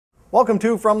Welcome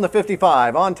to From the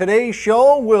 55. On today's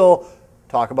show, we'll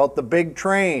talk about the big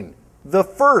train, the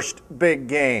first big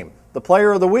game, the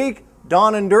player of the week,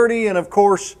 Down and Dirty, and of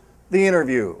course, the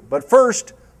interview. But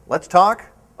first, let's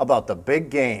talk about the big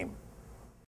game.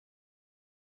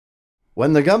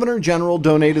 When the Governor General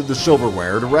donated the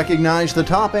silverware to recognize the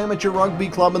top amateur rugby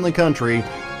club in the country,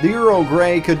 the Earl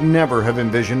Grey could never have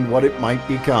envisioned what it might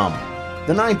become.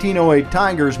 The 1908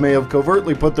 Tigers may have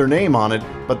covertly put their name on it,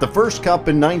 but the first cup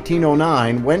in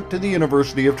 1909 went to the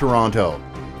University of Toronto.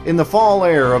 In the fall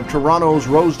air of Toronto's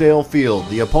Rosedale Field,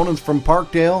 the opponents from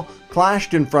Parkdale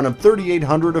clashed in front of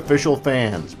 3,800 official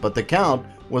fans, but the count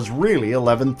was really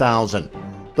 11,000.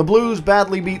 The Blues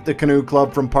badly beat the Canoe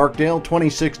Club from Parkdale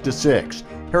 26-6.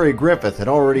 Harry Griffith had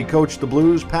already coached the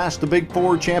Blues past the Big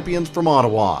Four champions from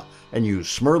Ottawa and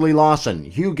used Smurley Lawson,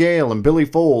 Hugh Gale, and Billy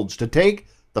Folds to take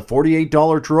the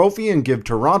 $48 trophy and give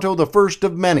Toronto the first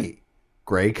of many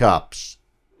Grey Cups.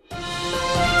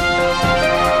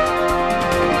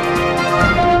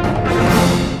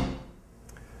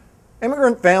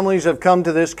 Immigrant families have come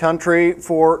to this country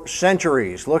for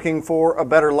centuries looking for a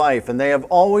better life, and they have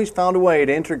always found a way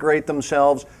to integrate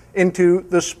themselves into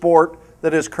the sport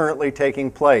that is currently taking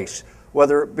place,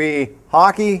 whether it be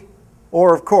hockey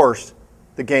or, of course,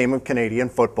 the game of Canadian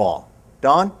football.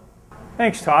 Don?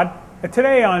 Thanks, Todd.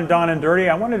 Today on Down and Dirty,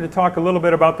 I wanted to talk a little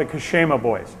bit about the Kashema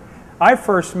boys. I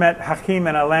first met Hakeem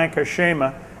and Alain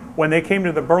Kashema when they came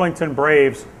to the Burlington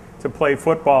Braves to play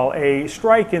football. A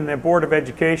strike in the Board of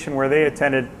Education where they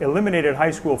attended eliminated high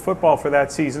school football for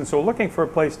that season, so looking for a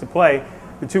place to play,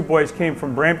 the two boys came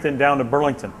from Brampton down to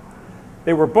Burlington.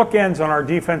 They were bookends on our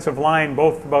defensive line,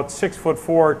 both about 6'4",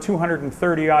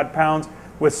 230-odd pounds,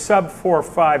 with sub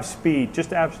 4.5 speed,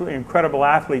 just absolutely incredible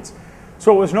athletes.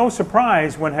 So it was no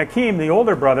surprise when Hakeem, the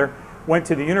older brother, went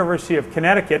to the University of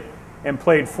Connecticut and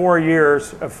played 4 years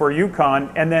for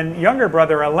UConn, and then younger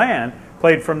brother Alain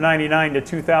played from 99 to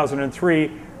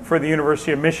 2003 for the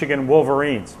University of Michigan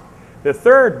Wolverines. The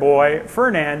third boy,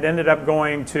 Fernand, ended up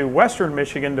going to Western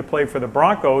Michigan to play for the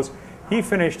Broncos. He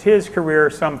finished his career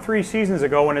some 3 seasons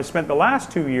ago and has spent the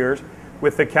last 2 years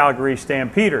with the Calgary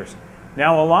Stampeders.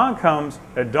 Now along comes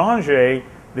Danger,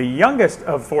 the youngest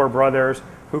of 4 brothers,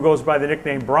 who goes by the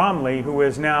nickname Bromley, who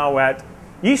is now at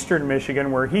Eastern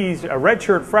Michigan, where he's a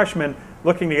redshirt freshman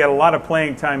looking to get a lot of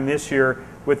playing time this year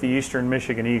with the Eastern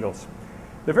Michigan Eagles.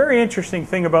 The very interesting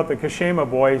thing about the Kashema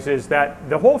boys is that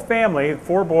the whole family,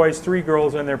 4 boys, 3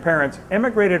 girls, and their parents,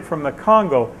 emigrated from the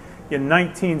Congo in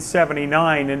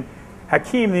 1979, and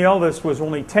Hakeem, the eldest, was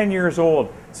only 10 years old.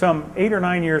 Some 8 or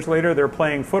 9 years later, they're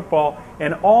playing football,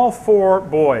 and all 4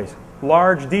 boys,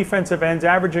 large defensive ends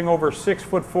averaging over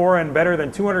 6'4" and better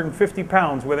than 250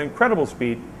 pounds with incredible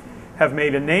speed, have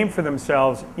made a name for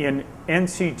themselves in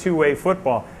NC2A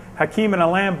football. Hakeem and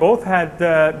Alain both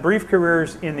had brief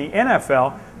careers in the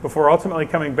NFL before ultimately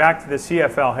coming back to the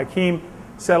CFL. Hakeem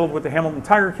settled with the Hamilton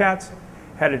Tiger Cats,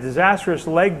 had a disastrous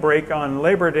leg break on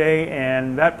Labor Day,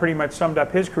 and that pretty much summed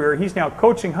up his career. He's now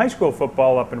coaching high school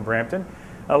football up in Brampton.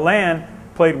 Alain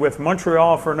played with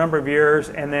Montreal for a number of years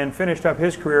and then finished up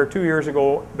his career 2 years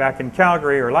ago back in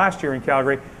Calgary, or last year in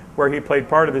Calgary, where he played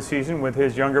part of the season with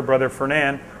his younger brother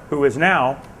Fernand, who is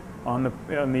now on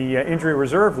the injury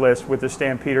reserve list with the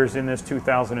Stampeders in this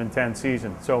 2010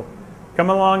 season. So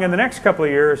coming along in the next couple of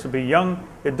years will be young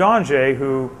Danger,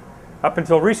 who up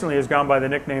until recently has gone by the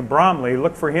nickname Bromley.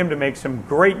 Look for him to make some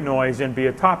great noise and be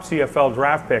a top CFL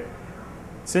draft pick.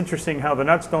 It's interesting how the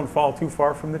nuts don't fall too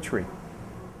far from the tree.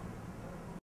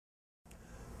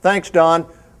 Thanks, Don.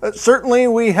 Certainly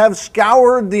we have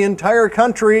scoured the entire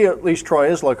country, at least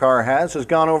Troy Islikar has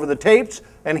gone over the tapes,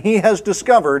 and he has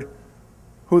discovered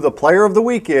who the player of the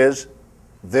week is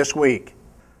this week.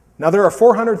 Now there are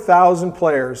 400,000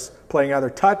 players playing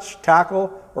either touch,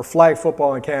 tackle, or flag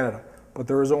football in Canada, but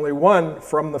there is only one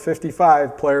from the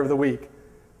 55 player of the week.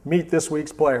 Meet this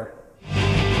week's player.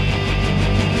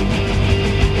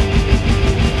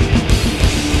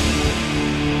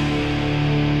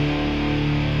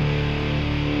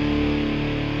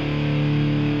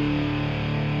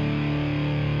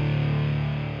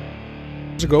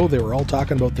 Ago they were all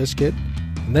talking about this kid,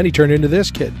 and then he turned into this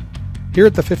kid. Here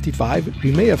at the 55,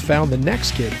 we may have found the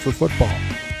next kid for football.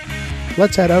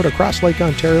 Let's head out across Lake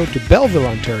Ontario to Belleville,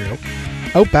 Ontario,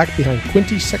 out back behind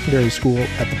Quinte Secondary School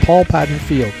at the Paul Padden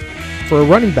Field, for a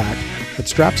running back that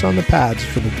straps on the pads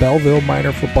for the Belleville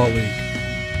Minor Football League.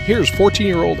 Here's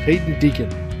 14-year-old Hayden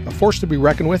Deacon, a force to be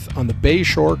reckoned with on the Bay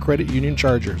Shore Credit Union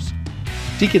Chargers.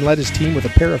 Deacon led his team with a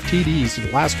pair of TDs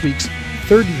in last week's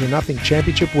 30-0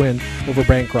 championship win over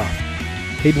Bancroft.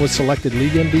 Hayden was selected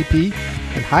league MVP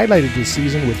and highlighted this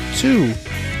season with 2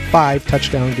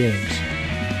 5-touchdown games.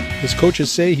 His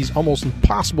coaches say he's almost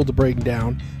impossible to break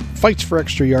down, fights for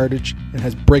extra yardage, and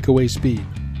has breakaway speed.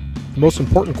 The most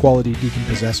important quality Deacon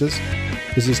possesses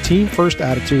is his team-first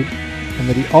attitude and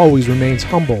that he always remains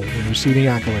humble when receiving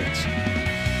accolades.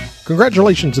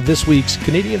 Congratulations to this week's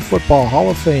Canadian Football Hall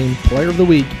of Fame Player of the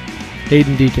Week,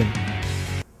 Hayden Deacon.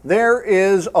 There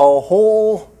is a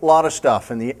whole lot of stuff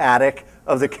in the attic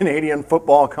of the Canadian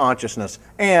football consciousness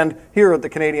and here at the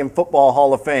Canadian Football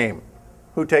Hall of Fame.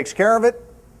 Who takes care of it?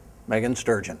 Megan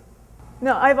Sturgeon.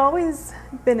 No, I've always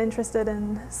been interested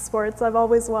in sports. I've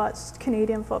always watched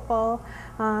Canadian football.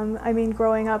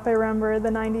 Growing up, I remember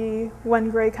the '91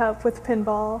 Grey Cup with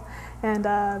pinball and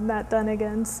Matt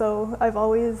Dunnigan, so I've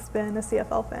always been a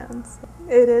CFL fan. So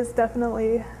it is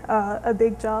definitely a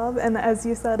big job, and as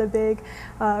you said, a big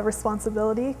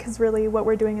responsibility, because really what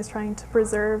we're doing is trying to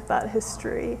preserve that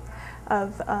history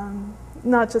of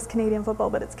not just Canadian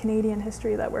football, but it's Canadian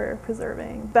history that we're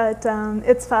preserving. But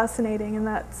it's fascinating, and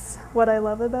that's what I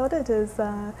love about it, is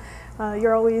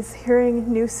you're always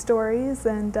hearing new stories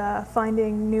and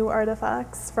finding new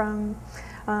artifacts from,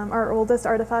 our oldest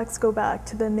artifacts go back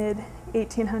to the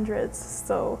mid-1800s,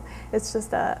 so it's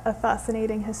just a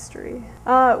fascinating history.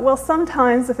 Well,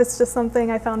 sometimes if it's just something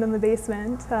I found in the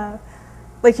basement,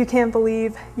 like you can't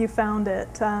believe you found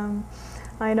it.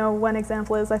 I know one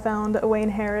example is I found a Wayne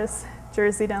Harris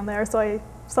jersey down there. So I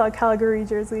saw a Calgary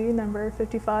jersey, number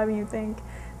 55, and you think,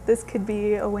 this could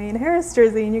be a Wayne Harris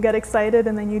jersey, and you get excited,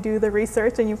 and then you do the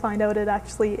research and you find out it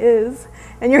actually is,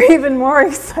 and you're even more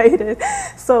excited.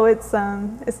 So it's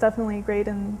definitely great,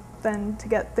 and then to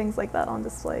get things like that on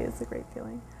display is a great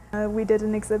feeling. We did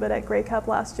an exhibit at Grey Cup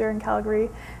last year in Calgary,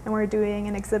 and we're doing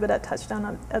an exhibit at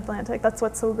Touchdown Atlantic. That's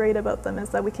what's so great about them, is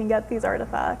that we can get these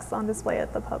artifacts on display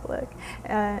at the public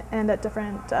and at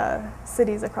different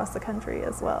cities across the country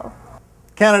as well.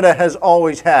 Canada has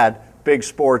always had big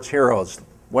sports heroes,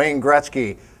 Wayne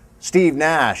Gretzky, Steve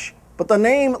Nash, but the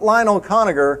name Lionel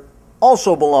Conacher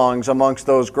also belongs amongst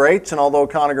those greats, and although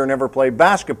Conacher never played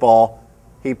basketball,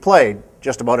 he played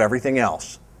just about everything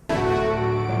else.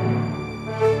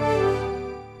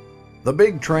 The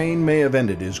Big Train may have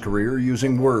ended his career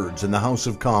using words in the House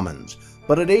of Commons,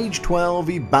 but at age 12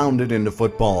 he bounded into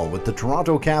football with the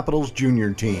Toronto Capitals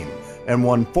junior team and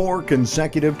won 4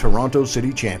 consecutive Toronto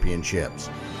City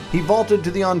Championships. He vaulted to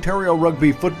the Ontario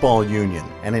Rugby Football Union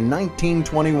and in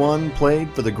 1921 played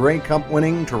for the Grey Cup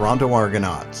winning Toronto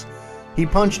Argonauts. He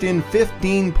punched in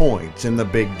 15 points in the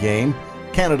big game.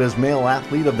 Canada's male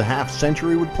athlete of the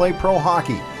half-century would play pro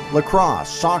hockey, lacrosse,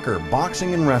 soccer,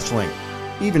 boxing, and wrestling.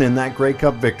 Even in that Grey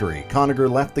Cup victory, Conacher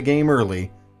left the game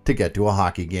early to get to a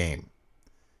hockey game.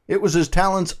 It was his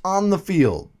talents on the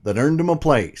field that earned him a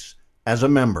place as a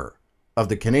member of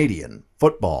the Canadian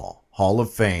Football Hall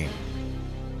of Fame.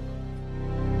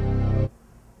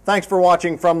 Thanks for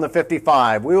watching From the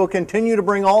 55. We will continue to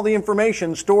bring all the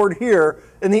information stored here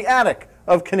in the attic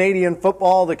of Canadian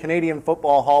football, the Canadian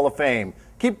Football Hall of Fame.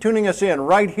 Keep tuning us in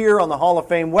right here on the Hall of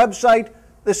Fame website.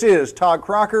 This is Todd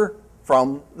Crocker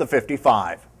from the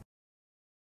 55.